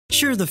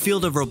Sure, the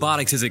field of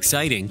robotics is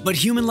exciting, but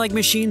human-like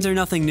machines are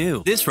nothing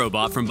new. This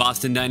robot from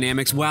Boston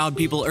Dynamics wowed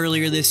people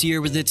earlier this year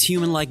with its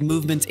human-like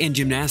movements and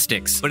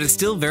gymnastics, but it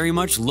still very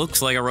much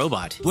looks like a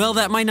robot. Well,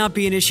 that might not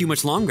be an issue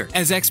much longer,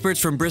 as experts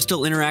from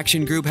Bristol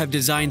Interaction Group have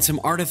designed some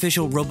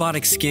artificial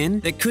robotic skin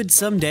that could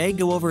someday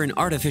go over an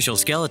artificial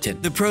skeleton.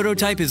 The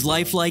prototype is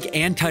lifelike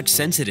and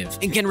touch-sensitive,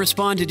 and can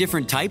respond to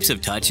different types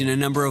of touch in a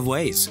number of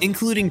ways,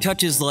 including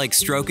touches like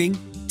stroking,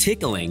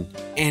 tickling,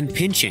 and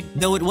pinching.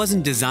 Though it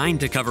wasn't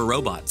designed to cover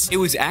robots, it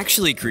was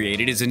actually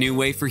created as a new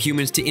way for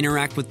humans to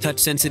interact with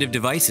touch-sensitive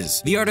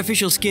devices. The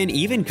artificial skin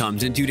even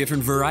comes in two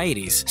different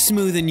varieties,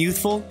 smooth and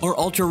youthful, or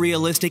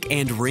ultra-realistic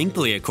and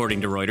wrinkly according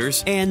to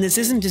Reuters. And this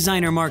isn't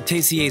designer Mark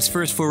Tessier's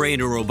first foray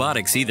into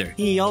robotics either.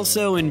 He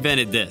also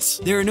invented this.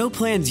 There are no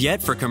plans yet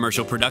for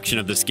commercial production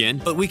of the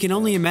skin, but we can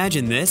only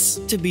imagine this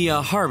to be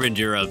a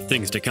harbinger of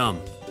things to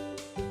come.